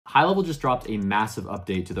HighLevel just dropped a massive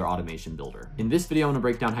update to their automation builder. In this video, I want to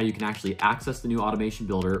break down how you can actually access the new automation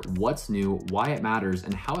builder, what's new, why it matters,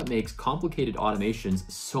 and how it makes complicated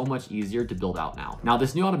automations so much easier to build out now. Now,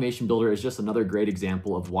 this new automation builder is just another great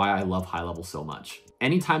example of why I love HighLevel so much.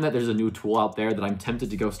 Anytime that there's a new tool out there that I'm tempted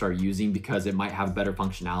to go start using because it might have better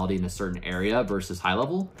functionality in a certain area versus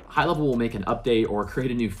HighLevel will make an update or create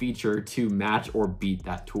a new feature to match or beat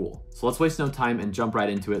that tool. So let's waste no time and jump right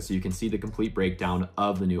into it so you can see the complete breakdown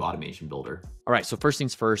of the new automation builder. All right, so first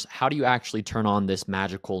things first, how do you actually turn on this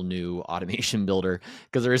magical new automation builder?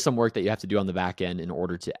 Because there is some work that you have to do on the back end in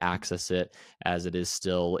order to access it, as it is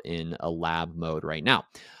still in a lab mode right now.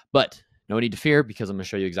 But no need to fear, because I'm going to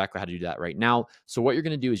show you exactly how to do that right now. So what you're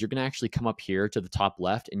going to do is you're going to actually come up here to the top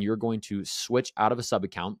left, and you're going to switch out of a sub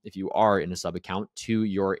account, if you are in a sub account, to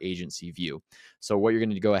your agency view. So what you're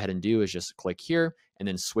going to go ahead and do is just click here and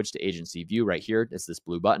then switch to agency view right here. It's this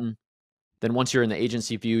blue button. Then once you're in the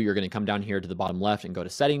agency view, you're going to come down here to the bottom left and go to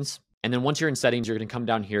settings. And then once you're in settings, you're going to come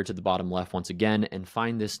down here to the bottom left once again and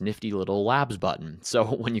find this nifty little labs button. So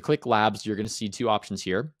when you click labs, you're going to see two options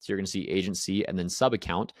here. So you're going to see agency and then sub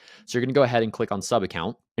account. So you're going to go ahead and click on sub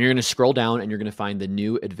account. And you're going to scroll down and you're going to find the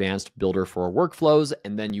new advanced builder for workflows.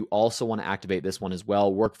 And then you also want to activate this one as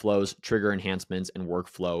well: workflows, trigger enhancements, and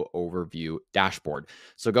workflow overview dashboard.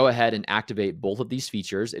 So go ahead and activate both of these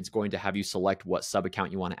features. It's going to have you select what sub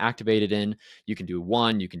account you want to activate it in. You can do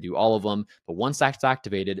one, you can do all of them. But once that's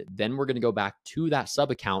activated, then we're going to go back to that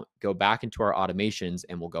sub account, go back into our automations,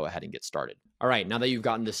 and we'll go ahead and get started. All right, now that you've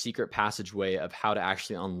gotten the secret passageway of how to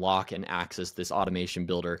actually unlock and access this automation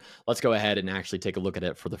builder, let's go ahead and actually take a look at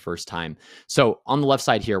it for the first time. So on the left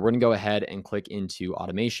side here, we're gonna go ahead and click into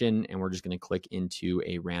automation, and we're just gonna click into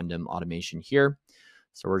a random automation here.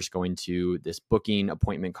 So we're just going to this booking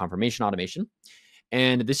appointment confirmation automation.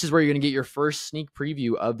 And this is where you're going to get your first sneak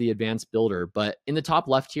preview of the advanced builder. But in the top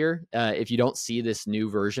left here, if you don't see this new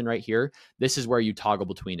version right here, this is where you toggle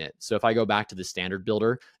between it. So if I go back to the standard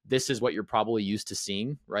builder, this is what you're probably used to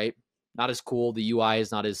seeing, right? Not as cool. The UI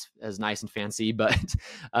is not as nice and fancy, but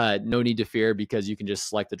no need to fear, because you can just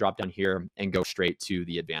select the drop down here and go straight to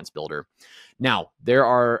the advanced builder. Now, there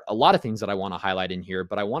are a lot of things that I want to highlight in here,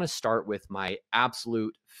 but I want to start with my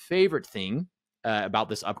absolute favorite thing about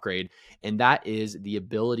this upgrade, and that is the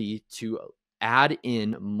ability to add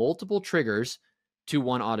in multiple triggers to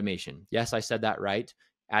one automation. Yes, I said that right.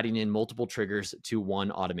 Adding in multiple triggers to one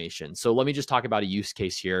automation. So let me just talk about a use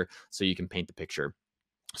case here so you can paint the picture.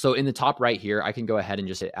 So in the top right here, I can go ahead and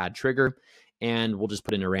just hit add trigger, and we'll just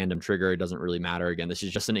put in a random trigger. It doesn't really matter. Again, this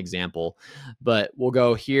is just an example, but we'll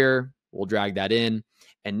go here, we'll drag that in,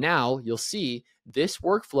 and now you'll see this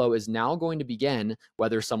workflow is now going to begin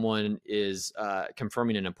whether someone is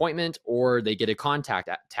confirming an appointment or they get a contact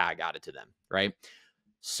tag added to them, right?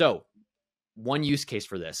 So one use case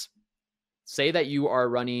for this: say that you are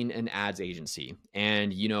running an ads agency,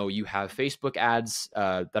 and you have Facebook ads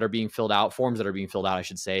that are being filled out, forms that are being filled out, I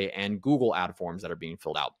should say, and Google ad forms that are being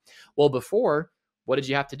filled out. Well, before, what did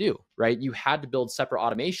you have to do, right? You had to build separate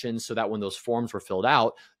automations so that when those forms were filled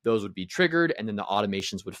out, those would be triggered, and then the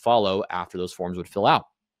automations would follow after those forms would fill out.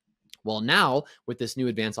 Well, now with this new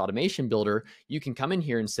advanced automation builder, you can come in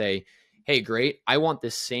here and say, hey, great, I want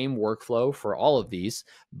this same workflow for all of these,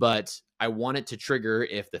 but I want it to trigger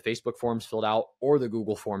if the Facebook form's filled out or the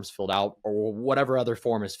Google form's filled out or whatever other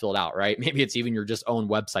form is filled out, right? Maybe it's even your just own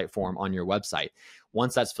website form on your website.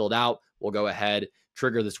 Once that's filled out, we'll go ahead,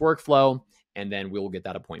 trigger this workflow, and then we'll get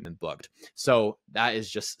that appointment booked. So that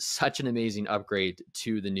is just such an amazing upgrade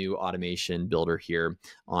to the new automation builder here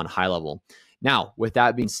on HighLevel. Now, with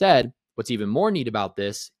that being said, what's even more neat about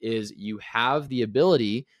this is you have the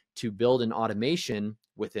ability to build an automation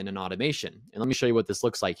within an automation. And let me show you what this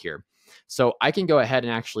looks like here. So I can go ahead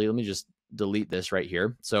and actually, let me just delete this right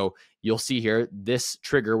here. So you'll see here, this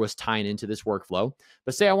trigger was tying into this workflow,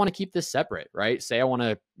 but say I want to keep this separate, right? Say I want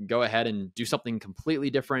to go ahead and do something completely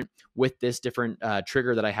different with this different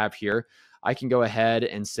trigger that I have here. I can go ahead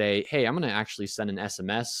and say, hey, I'm going to actually send an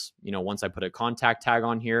SMS, once I put a contact tag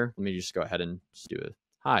on here. Let me just go ahead and just do it.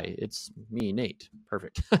 Hi, it's me, Nate.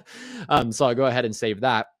 Perfect. So I'll go ahead and save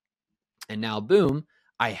that. And now, boom,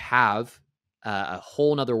 I have a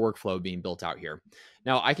whole nother workflow being built out here.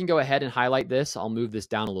 Now I can go ahead and highlight this. I'll move this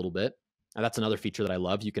down a little bit. Now, that's another feature that I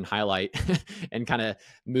love. You can highlight and kind of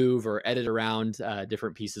move or edit around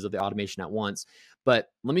different pieces of the automation at once. But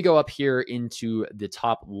let me go up here into the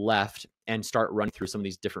top left and start running through some of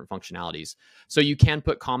these different functionalities. So you can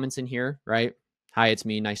put comments in here, right? Hi, it's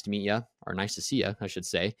me. Nice to meet you, or nice to see you, I should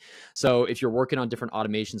say. So if you're working on different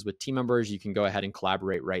automations with team members, you can go ahead and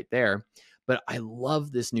collaborate right there. But I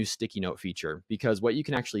love this new sticky note feature, because what you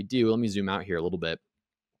can actually do, let me zoom out here a little bit.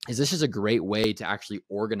 is this is a great way to actually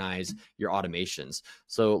organize your automations.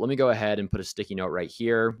 So let me go ahead and put a sticky note right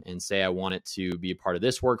here and say I want it to be a part of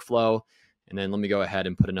this workflow. And then let me go ahead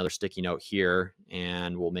and put another sticky note here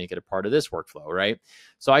and we'll make it a part of this workflow, right?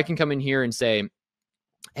 So I can come in here and say,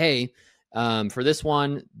 hey, for this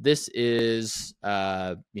one, this is,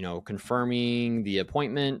 confirming the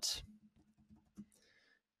appointment.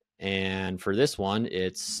 And for this one,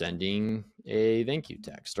 it's sending a thank you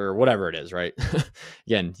text or whatever it is, right?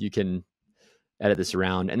 Again, you can edit this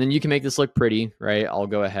around and then you can make this look pretty, right? I'll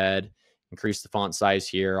go ahead, increase the font size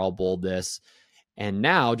here. I'll bold this. And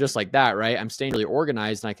now just like that, right? I'm staying really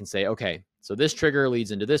organized and I can say, okay, so this trigger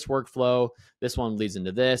leads into this workflow. This one leads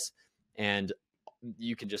into this. And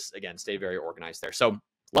you can just, again, stay very organized there. So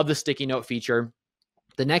love the sticky note feature.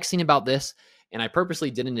 The next thing about this, and I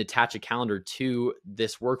purposely didn't attach a calendar to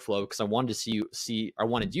this workflow because I wanted to I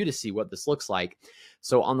wanted you to see what this looks like.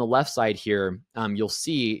 So on the left side here, you'll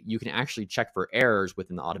see you can actually check for errors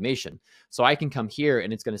within the automation. So I can come here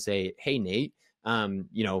and it's going to say, hey, Nate,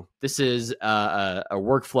 this is a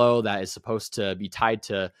workflow that is supposed to be tied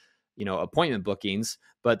to, appointment bookings,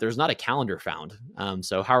 but there's not a calendar found.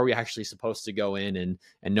 So how are we actually supposed to go in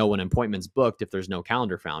and know when an appointment's booked if there's no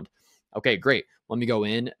calendar found? Okay, great. Let me go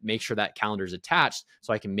in, make sure that calendar is attached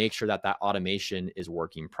so I can make sure that that automation is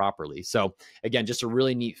working properly. So again, just a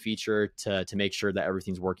really neat feature to make sure that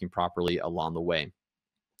everything's working properly along the way.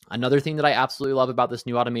 Another thing that I absolutely love about this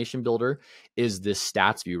new automation builder is this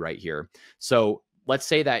stats view right here. So let's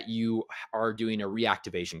say that you are doing a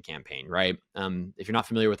reactivation campaign, right? If you're not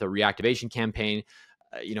familiar with a reactivation campaign,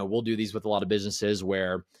 we'll do these with a lot of businesses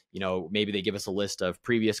where, maybe they give us a list of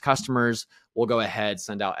previous customers. We'll go ahead,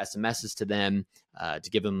 send out SMSs to them to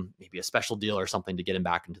give them maybe a special deal or something to get them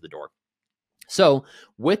back into the door. So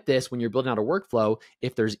with this, when you're building out a workflow,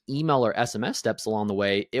 if there's email or SMS steps along the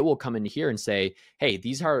way, it will come in here and say, hey,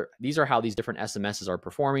 these are how these different SMSs are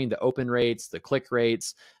performing, the open rates, the click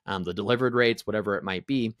rates, the delivered rates, whatever it might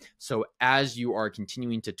be. So as you are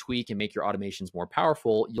continuing to tweak and make your automations more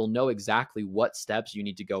powerful, you'll know exactly what steps you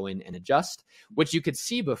need to go in and adjust, which you could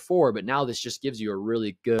see before, but now this just gives you a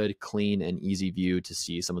really good, clean, and easy view to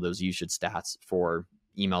see some of those usage stats for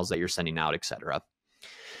emails that you're sending out, etc.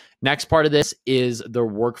 Next part of this is the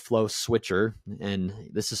workflow switcher. And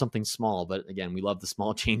this is something small, but again, we love the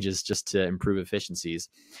small changes just to improve efficiencies.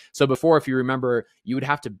 So before, if you remember, you would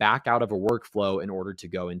have to back out of a workflow in order to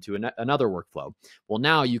go into another workflow. Well,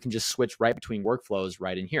 now you can just switch right between workflows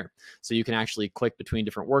right in here. So you can actually click between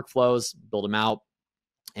different workflows, build them out,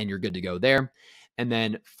 and you're good to go there. And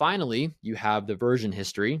then finally, you have the version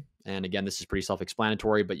history. And again, this is pretty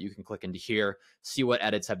self-explanatory, but you can click into here, see what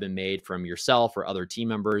edits have been made from yourself or other team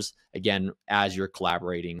members, again, as you're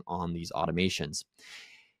collaborating on these automations.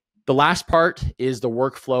 The last part is the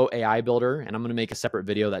workflow AI builder, and I'm going to make a separate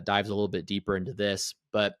video that dives a little bit deeper into this,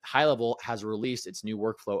 but HighLevel has released its new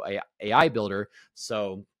workflow AI builder.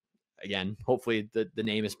 So again, hopefully the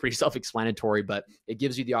name is pretty self-explanatory, but it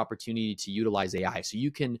gives you the opportunity to utilize AI. So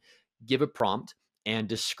you can give a prompt and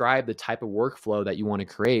describe the type of workflow that you want to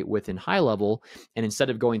create within HighLevel. And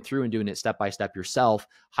instead of going through and doing it step by step yourself,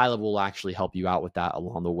 HighLevel will actually help you out with that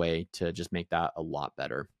along the way to just make that a lot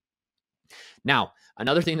better. Now,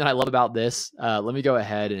 another thing that I love about this, let me go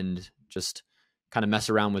ahead and just kind of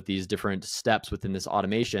mess around with these different steps within this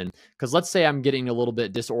automation. Because let's say I'm getting a little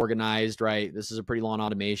bit disorganized, right? This is a pretty long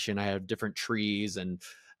automation. I have different trees and,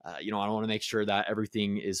 I want to make sure that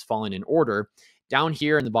everything is falling in order. Down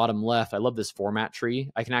here in the bottom left, I love this format tree.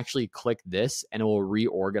 I can actually click this and it will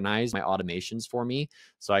reorganize my automations for me.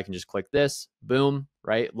 So I can just click this, boom,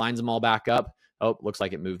 right? Lines them all back up. Oh, looks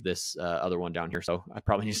like it moved this other one down here. So I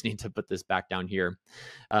probably just need to put this back down here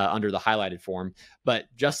under the highlighted form. But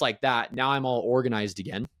just like that, now I'm all organized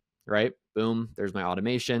again, right? Boom, there's my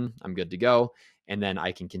automation. I'm good to go. And then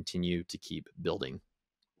I can continue to keep building.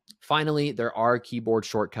 Finally, there are keyboard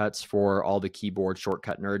shortcuts for all the keyboard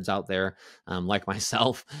shortcut nerds out there, like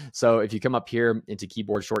myself. So if you come up here into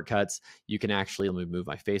keyboard shortcuts, you can actually, let me move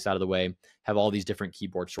my face out of the way, have all these different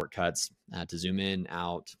keyboard shortcuts to zoom in,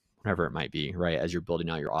 out, whatever it might be, right, as you're building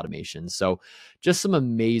out your automations. So just some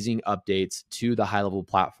amazing updates to the HighLevel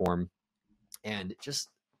platform. And just,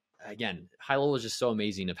 again, HighLevel is just so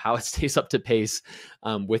amazing of how it stays up to pace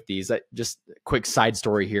with these. Just a quick side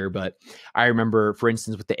story here, but I remember, for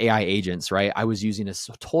instance, with the AI agents, right? I was using a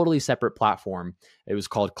totally separate platform. It was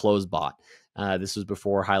called CloseBot. This was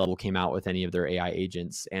before HighLevel came out with any of their AI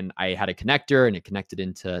agents. And I had a connector and it connected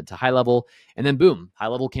into HighLevel. And then boom,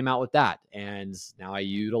 HighLevel came out with that. And now I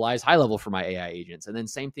utilize HighLevel for my AI agents. And then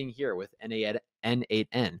same thing here with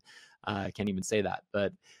N8N. I can't even say that,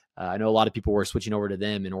 but I know a lot of people were switching over to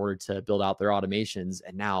them in order to build out their automations,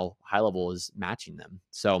 and now HighLevel is matching them.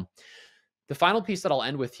 So the final piece that I'll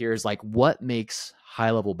end with here is like, what makes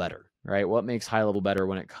HighLevel better, right? What makes HighLevel better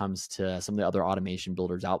when it comes to some of the other automation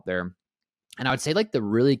builders out there? And I would say like the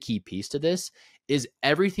really key piece to this is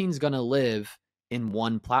everything's going to live in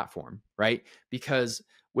one platform, right? Because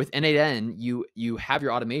with N8N, you have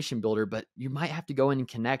your automation builder, but you might have to go in and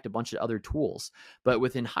connect a bunch of other tools. But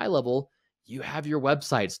within HighLevel, you have your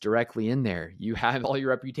websites directly in there. You have all your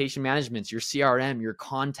reputation managements, your CRM, your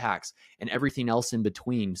contacts, and everything else in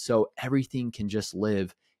between. So everything can just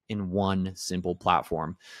live in one simple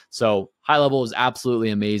platform. So HighLevel is absolutely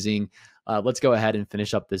amazing. Let's go ahead and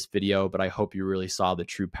finish up this video, but I hope you really saw the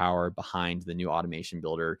true power behind the new automation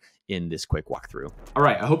builder in this quick walkthrough. All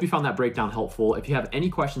right, I hope you found that breakdown helpful. If you have any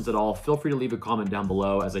questions at all, feel free to leave a comment down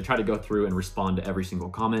below as I try to go through and respond to every single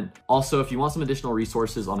comment. Also, if you want some additional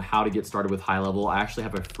resources on how to get started with HighLevel, I actually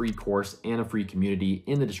have a free course and a free community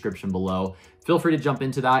in the description below. Feel free to jump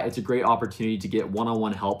into that. It's a great opportunity to get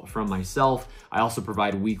one-on-one help from myself. I also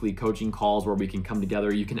provide weekly coaching calls where we can come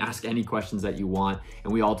together. You can ask any questions that you want,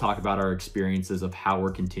 and we all talk about our experiences of how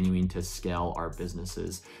we're continuing to scale our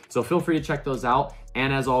businesses. So feel free to check those out.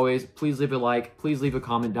 And as always, please leave a like, please leave a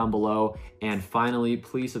comment down below. And finally,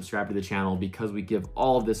 please subscribe to the channel because we give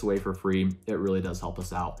all of this away for free. It really does help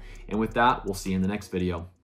us out. And with that, we'll see you in the next video.